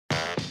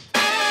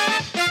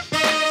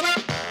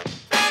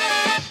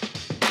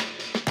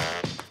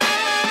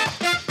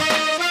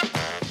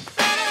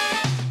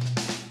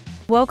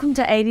Welcome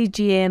to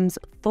ADGM's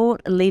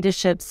Thought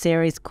Leadership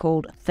series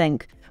called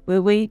Think,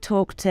 where we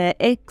talk to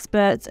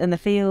experts in the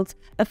fields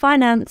of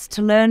finance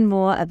to learn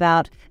more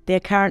about their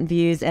current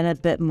views and a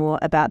bit more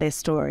about their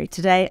story.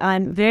 Today,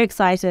 I'm very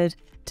excited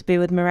to be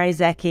with Miray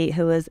Zaki,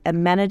 who is a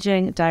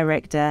Managing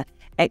Director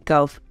at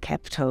Gulf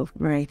Capital.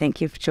 Miray, thank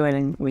you for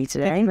joining me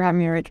today. Thank you for having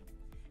me, Rich.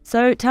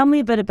 So tell me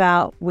a bit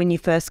about when you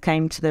first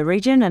came to the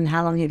region and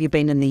how long have you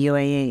been in the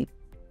UAE?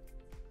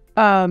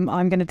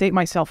 I'm going to date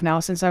myself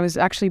now since I was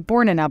actually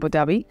born in Abu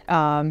Dhabi.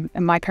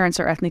 And my parents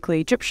are ethnically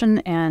Egyptian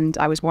and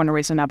I was born and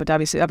raised in Abu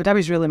Dhabi. So Abu Dhabi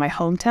is really my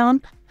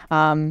hometown.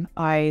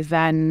 I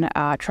then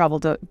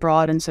traveled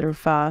abroad and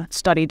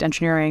studied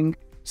engineering,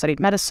 studied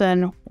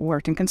medicine,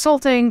 worked in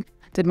consulting,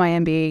 did my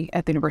MBA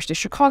at the University of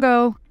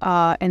Chicago,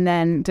 and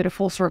then did a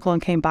full circle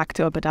and came back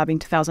to Abu Dhabi in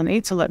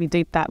 2008. So let me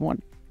date that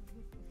one.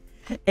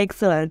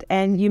 Excellent.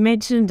 And you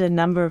mentioned a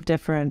number of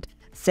different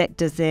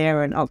sectors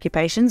there and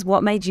occupations.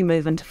 What made you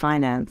move into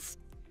finance?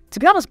 To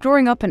be honest,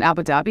 growing up in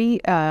Abu Dhabi,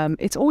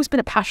 it's always been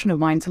a passion of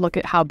mine to look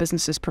at how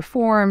businesses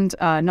performed,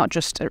 not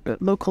just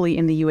locally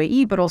in the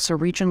UAE, but also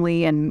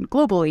regionally and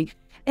globally.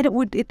 And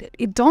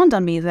it dawned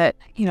on me that,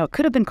 it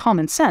could have been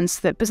common sense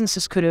that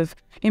businesses could have,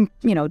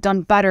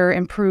 done better,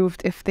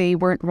 improved if they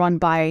weren't run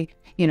by,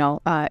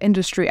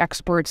 industry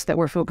experts that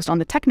were focused on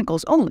the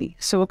technicals only.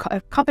 So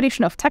a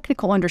combination of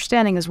technical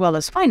understanding as well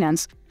as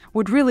finance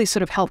would really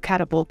sort of help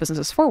catapult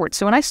businesses forward.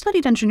 So when I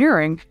studied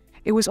engineering,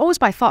 it was always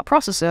my thought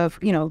process of,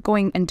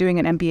 going and doing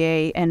an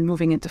MBA and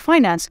moving into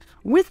finance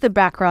with the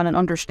background and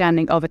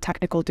understanding of a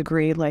technical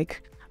degree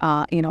like,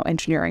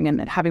 engineering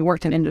and having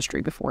worked in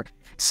industry before.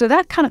 So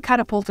that kind of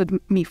catapulted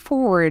me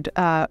forward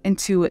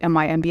into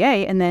my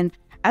MBA. And then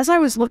as I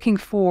was looking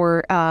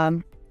for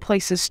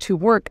places to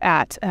work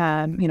at,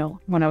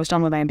 when I was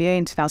done with my MBA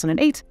in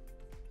 2008,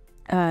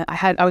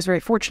 I was very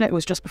fortunate. It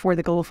was just before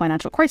the global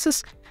financial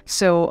crisis.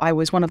 So I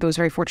was one of those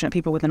very fortunate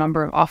people with a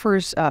number of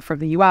offers from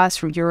the US,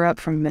 from Europe,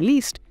 from the Middle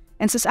East.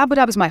 And since Abu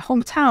Dhabi is my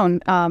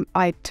hometown,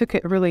 I took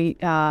it really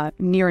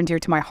near and dear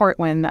to my heart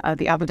when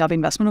the Abu Dhabi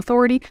Investment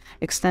Authority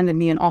extended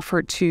me an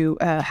offer to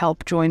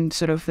help join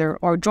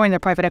their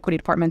private equity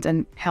department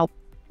and help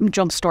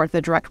jumpstart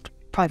the direct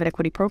private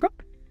equity program.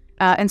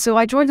 And so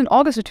I joined in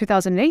August of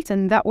 2008,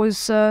 and that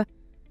was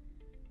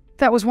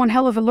one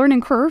hell of a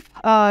learning curve,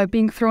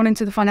 being thrown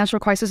into the financial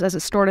crisis as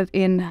it started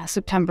in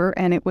September,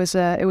 and it was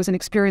an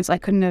experience I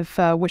couldn't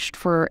have wished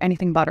for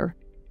anything better.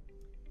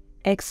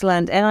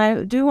 Excellent. And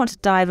I do want to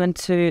dive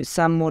into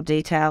some more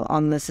detail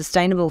on the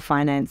sustainable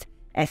finance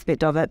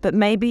aspect of it, but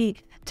maybe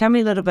tell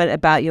me a little bit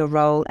about your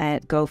role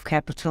at Gulf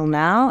Capital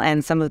now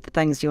and some of the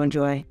things you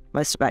enjoy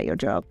most about your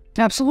job.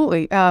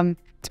 Absolutely.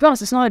 To be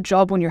honest, it's not a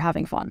job when you're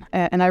having fun.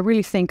 And I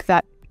really think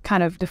that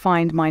kind of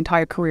defined my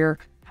entire career.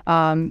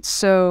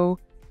 So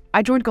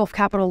I joined Gulf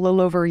Capital a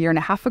little over a year and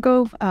a half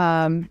ago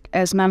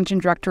as managing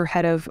director,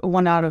 head of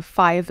one out of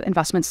 5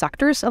 investment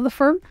sectors of the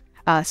firm.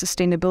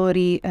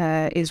 Sustainability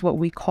is what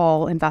we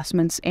call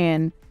investments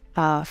in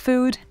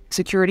food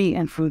security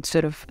and food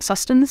sort of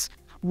sustenance,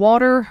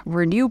 water,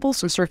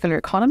 renewables, and circular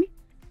economy.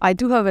 I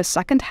do have a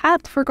second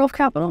hat for Gulf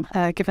Capital.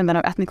 Given that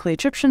I'm ethnically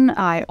Egyptian,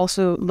 I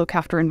also look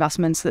after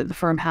investments that the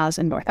firm has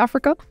in North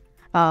Africa.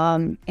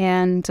 And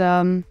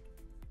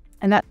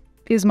that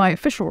is my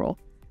official role.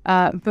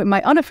 But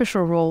my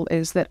unofficial role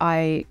is that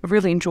I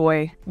really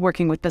enjoy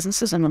working with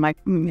businesses and with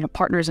my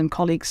partners and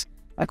colleagues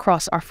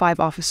across our 5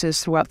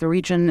 offices throughout the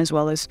region, as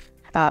well as,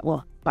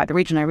 by the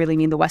region, I really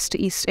mean the West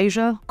to East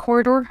Asia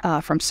corridor,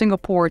 from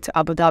Singapore to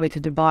Abu Dhabi to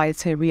Dubai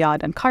to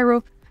Riyadh and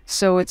Cairo.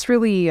 So it's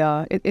really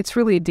a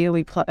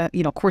daily,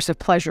 course of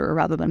pleasure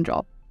rather than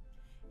job.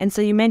 And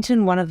so you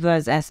mentioned one of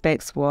those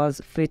aspects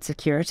was food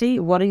security.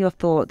 What are your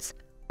thoughts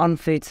on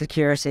food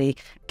security,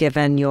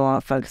 given your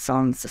focus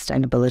on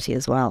sustainability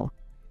as well?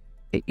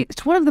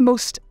 It's one of the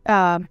most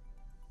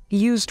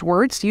used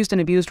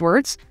and abused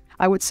words,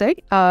 I would say.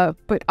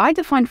 But I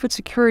define food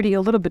security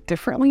a little bit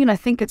differently, and I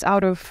think it's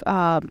out of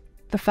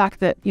the fact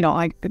that,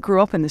 I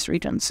grew up in this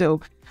region. So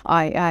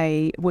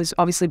I was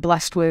obviously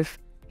blessed with,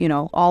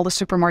 all the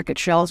supermarket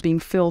shelves being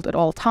filled at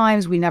all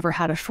times. We never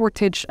had a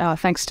shortage,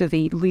 thanks to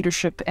the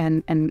leadership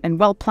and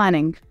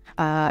well-planning,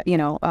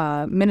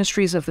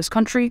 ministries of this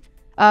country.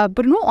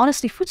 But in all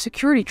honesty, food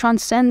security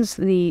transcends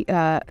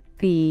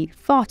the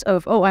thought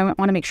of, I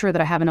want to make sure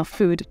that I have enough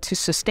food to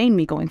sustain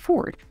me going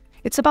forward.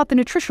 It's about the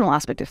nutritional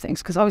aspect of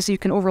things, because obviously you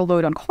can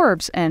overload on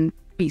carbs and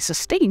be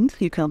sustained.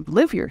 You can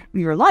live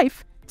your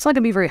life. It's not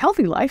going to be a very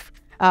healthy life,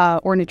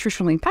 or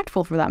nutritionally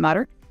impactful for that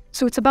matter.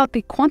 So it's about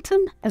the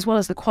quantum as well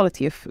as the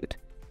quality of food.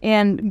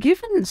 And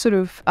given sort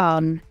of,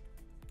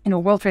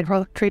 World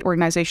Trade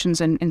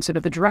Organizations and sort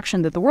of the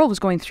direction that the world was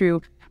going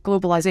through,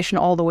 globalization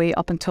all the way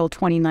up until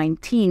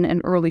 2019 and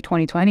early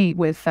 2020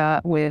 with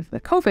the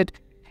COVID,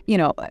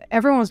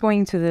 everyone was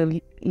going to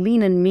the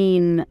lean and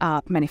mean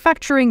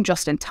manufacturing,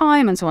 just in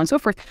time, and so on and so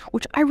forth,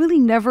 which I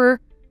really never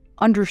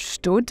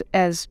understood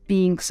as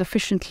being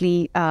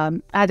sufficiently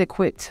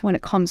adequate when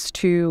it comes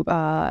to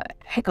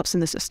hiccups in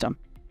the system.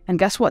 And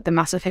guess what? The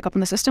massive hiccup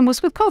in the system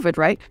was with COVID,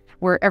 right?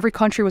 Where every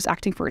country was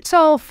acting for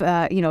itself,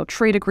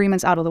 trade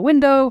agreements out of the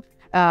window.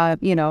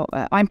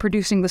 I'm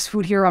producing this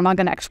food here. I'm not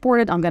going to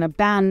export it. I'm going to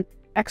ban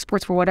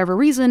exports for whatever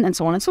reason, and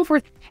so on and so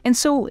forth. And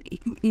so,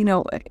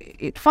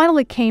 it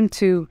finally came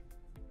to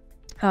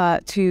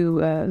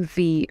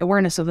the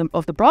awareness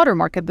of the broader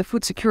market. The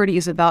food security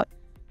is about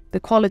the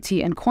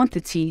quality and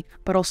quantity,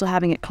 but also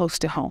having it close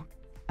to home.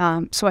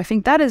 So I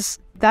think that is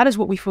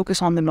what we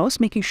focus on the most,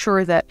 making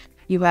sure that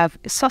you have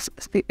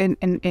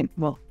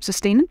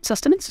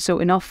sustenance, so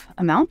enough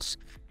amounts,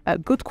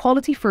 good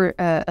quality for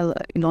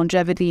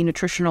longevity,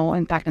 nutritional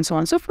impact, and so on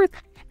and so forth.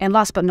 And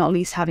last but not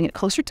least, having it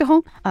closer to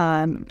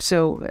home.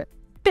 So a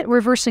bit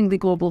reversing the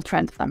global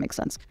trend, if that makes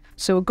sense.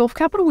 So at Gulf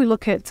Capital, we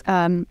look at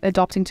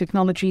adopting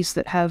technologies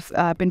that have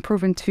been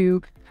proven to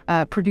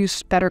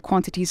produce better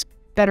quantities,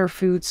 better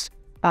foods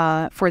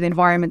for the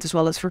environment as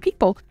well as for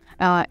people,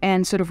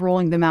 and sort of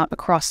rolling them out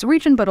across the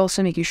region, but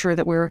also making sure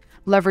that we're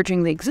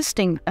leveraging the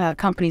existing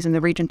companies in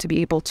the region to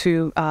be able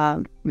to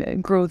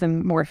grow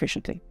them more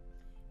efficiently.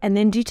 And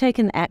then do you take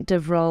an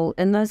active role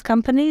in those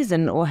companies,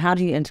 or how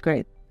do you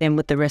integrate them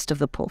with the rest of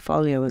the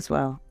portfolio as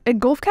well? At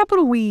Gulf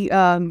Capital, we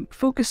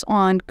focus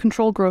on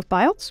controlled growth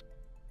buyouts,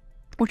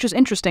 which is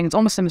interesting. It's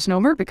almost a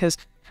misnomer because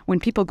when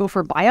people go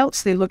for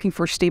buyouts, they're looking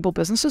for stable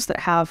businesses that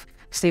have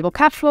stable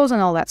cash flows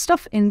and all that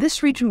stuff. In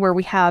this region where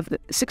we have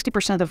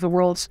 60% of the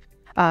world's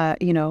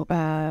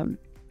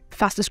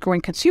fastest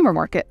growing consumer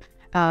market,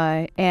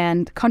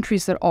 and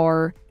countries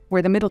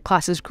where the middle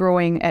class is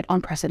growing at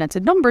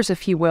unprecedented numbers,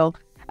 if you will,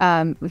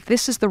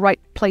 this is the right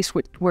place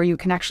where you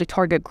can actually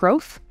target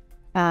growth.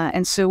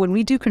 And so when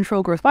we do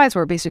control growth buys,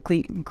 we're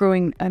basically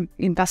growing,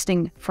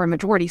 investing for a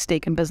majority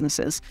stake in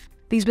businesses.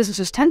 These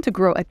businesses tend to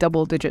grow at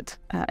double-digit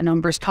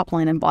numbers, top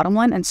line and bottom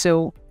line. And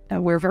so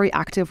we're very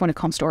active when it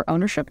comes to our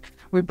ownership.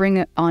 We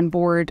bring on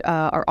board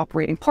our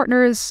operating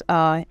partners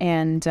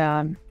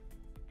and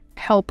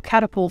help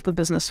catapult the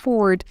business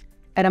forward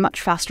at a much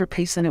faster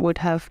pace than it would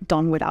have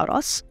done without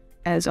us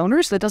as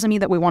owners. That doesn't mean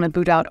that we want to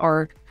boot out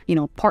our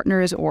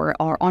partners or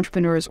our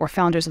entrepreneurs or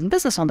founders in the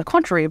business. On the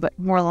contrary, but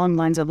more along the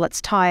lines of let's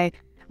tie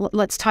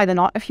the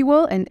knot, if you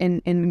will,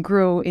 and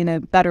grow in a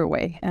better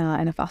way,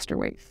 in a faster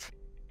way.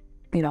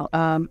 When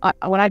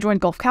I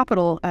joined Gulf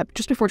Capital,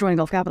 just before joining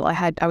Gulf Capital,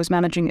 I was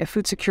managing a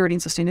food security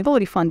and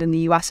sustainability fund in the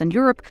US and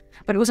Europe,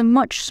 but it was a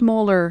much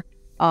smaller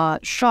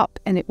shop,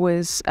 and it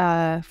was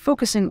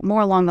focusing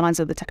more along the lines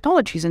of the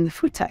technologies and the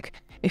food tech,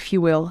 if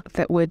you will,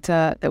 that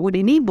would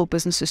enable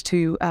businesses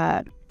to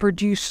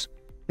reduce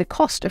the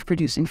cost of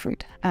producing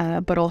food,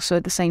 but also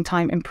at the same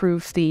time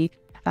improve the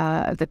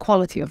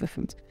quality of the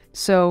food.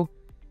 So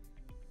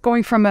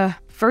going from a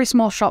very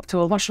small shop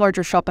to a much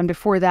larger shop, and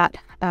before that,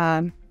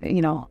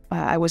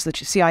 I was the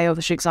CIO of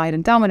the Sheikh Zayed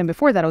Endowment, and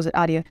before that I was at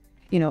ADIA.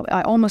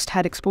 I almost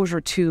had exposure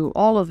to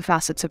all of the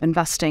facets of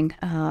investing.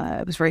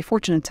 I was very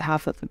fortunate to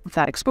have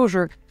that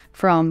exposure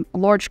from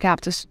large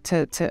cap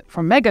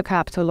from mega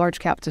cap to large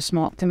cap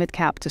to mid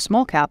cap to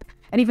small cap,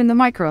 and even the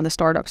micro and the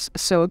startups.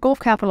 So at Gulf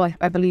Capital,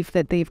 I believe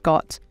that they've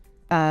got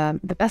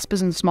the best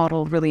business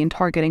model really in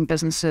targeting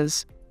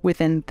businesses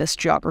within this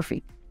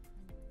geography.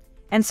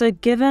 And so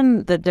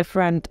given the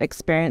different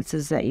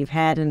experiences that you've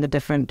had and the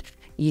different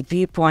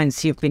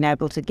viewpoints you've been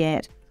able to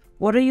get,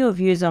 what are your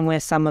views on where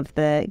some of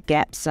the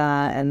gaps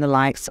are in the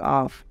likes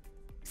of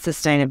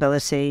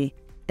sustainability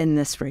in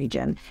this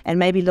region? And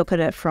maybe look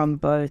at it from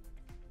both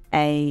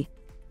a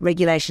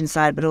regulation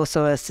side, but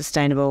also a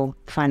sustainable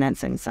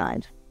financing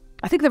side.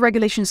 I think the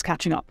regulation is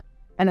catching up,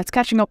 and it's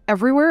catching up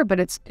everywhere, but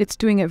it's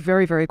doing it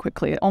very, very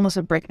quickly, almost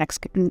at breakneck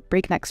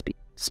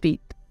speed.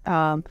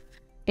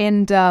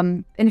 And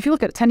if you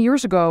look at it 10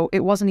 years ago, it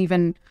wasn't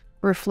even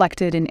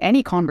reflected in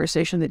any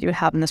conversation that you would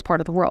have in this part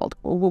of the world.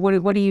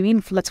 What do you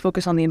mean? Let's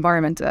focus on the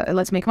environment.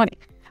 Let's make money.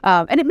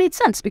 And it made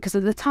sense because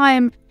at the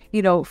time,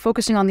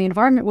 focusing on the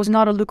environment was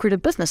not a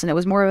lucrative business, and it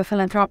was more of a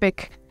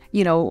philanthropic,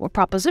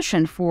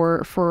 proposition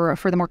for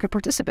the market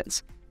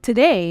participants.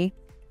 Today,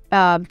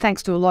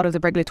 thanks to a lot of the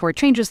regulatory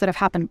changes that have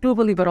happened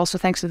globally, but also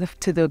thanks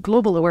to the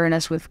global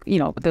awareness with,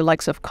 the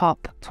likes of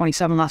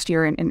COP27 last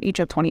year and in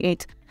Egypt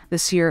 28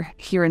 this year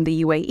here in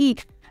the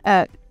UAE,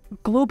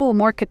 global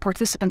market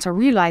participants are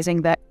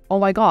realizing that, oh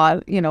my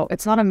God,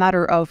 it's not a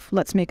matter of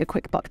let's make a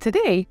quick buck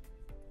today.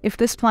 If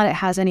this planet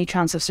has any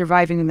chance of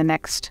surviving in the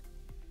next,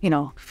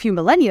 few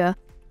millennia,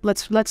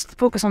 let's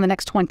focus on the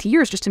next 20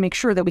 years just to make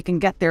sure that we can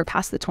get there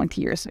past the 20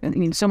 years. I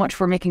mean, so much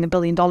for making $1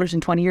 billion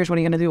in 20 years. What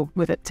are you going to do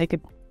with it? Take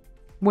it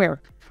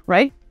where,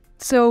 right?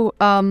 So,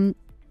 and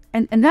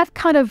that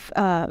kind of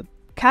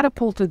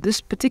catapulted this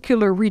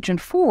particular region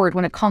forward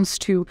when it comes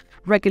to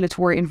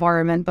regulatory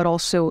environment, but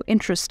also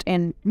interest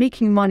in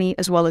making money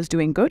as well as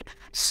doing good.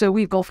 So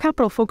we Gulf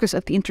Capital focus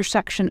at the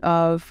intersection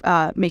of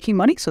making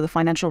money, so the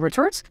financial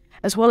returns,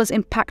 as well as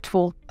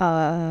impactful,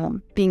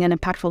 being an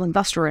impactful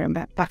investor and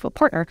impactful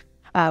partner,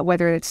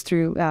 whether it's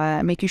through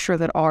making sure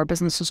that our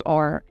businesses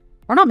are,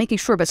 or not making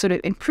sure, but sort of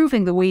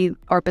improving the way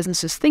our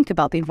businesses think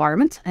about the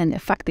environment and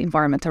affect the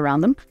environment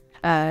around them.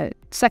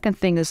 Second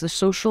thing is the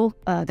social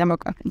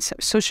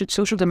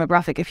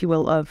demographic, if you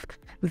will, of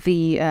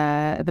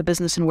the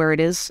business and where it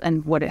is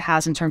and what it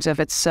has in terms of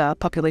its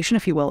population,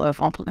 if you will, of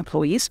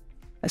employees.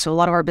 So a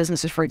lot of our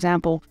businesses, for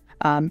example,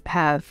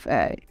 have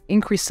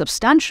increased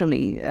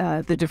substantially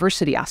the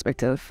diversity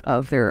aspect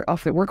of their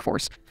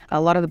workforce. A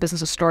lot of the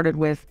businesses started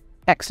with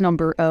X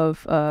number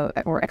of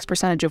or X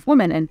percentage of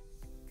women, and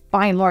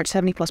by and large,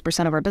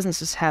 70+% of our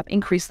businesses have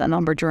increased that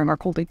number during our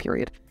COVID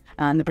period.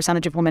 And the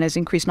percentage of women has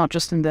increased not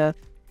just in the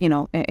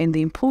in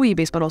the employee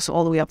base, but also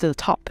all the way up to the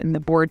top in the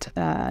board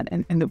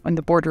and in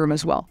the boardroom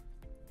as well.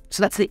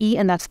 So that's the E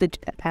and that's the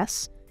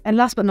S. And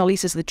last but not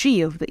least is the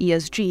G of the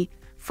ESG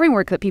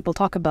framework that people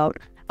talk about.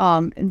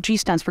 And G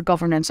stands for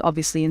governance,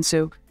 obviously, and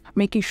so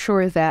making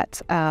sure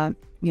that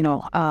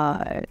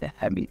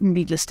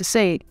needless to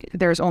say,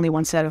 there's only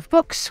one set of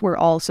books. We're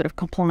all sort of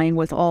complying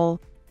with all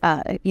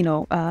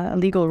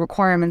legal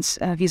requirements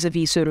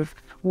vis-a-vis sort of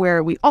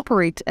where we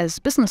operate as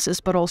businesses,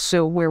 but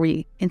also where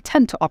we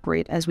intend to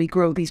operate as we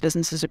grow these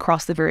businesses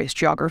across the various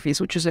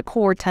geographies, which is a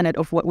core tenet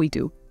of what we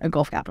do at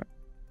Gulf Capital.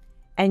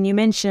 And you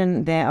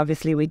mentioned that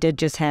obviously we did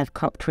just have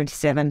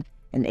COP27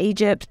 in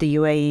Egypt. The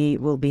UAE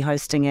will be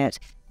hosting it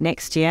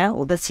next year,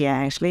 or this year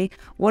actually.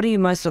 What are you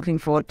most looking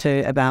forward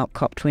to about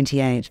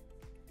COP28?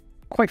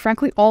 Quite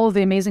frankly, all of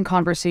the amazing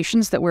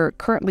conversations that we're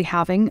currently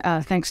having,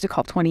 thanks to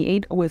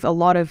COP28, with a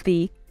lot of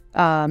the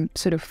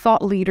sort of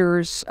thought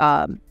leaders,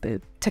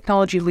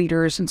 technology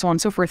leaders, and so on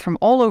and so forth from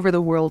all over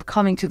the world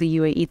coming to the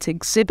UAE to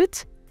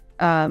exhibit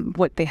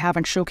what they have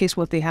and showcase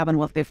what they have and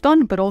what they've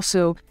done. But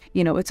also,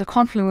 it's a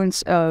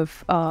confluence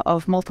of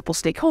multiple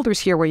stakeholders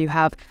here, where you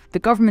have the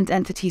government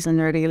entities and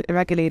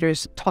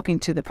regulators talking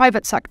to the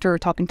private sector,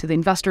 talking to the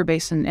investor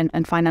base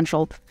and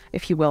financial,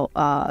 if you will,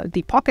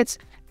 deep pockets,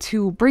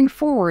 to bring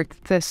forward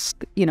this,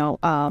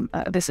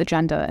 this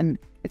agenda. And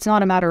it's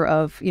not a matter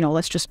of,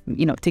 let's just,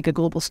 take a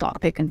global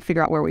stock pick and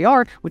figure out where we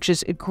are, which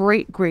is a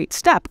great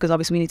step, because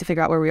obviously we need to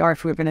figure out where we are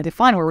if we're going to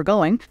define where we're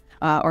going,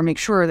 or make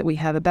sure that we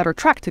have a better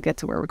track to get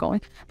to where we're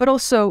going, but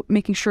also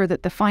making sure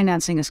that the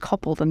financing is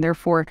coupled and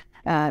therefore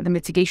the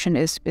mitigation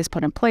is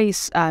put in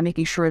place,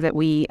 making sure that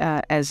we,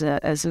 as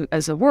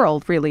a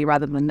world, really,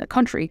 rather than a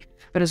country,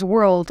 but as a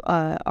world,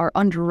 are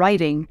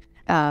underwriting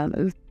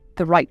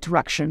the right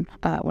direction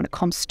when it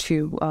comes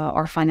to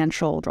our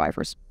financial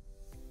drivers.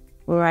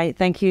 All right.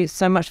 Thank you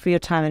so much for your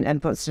time and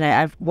inputs today.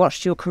 I've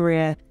watched your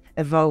career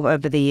evolve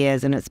over the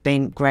years, and it's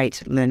been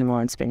great learning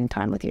more and spending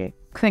time with you.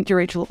 Thank you,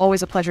 Rachel.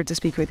 Always a pleasure to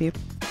speak with you.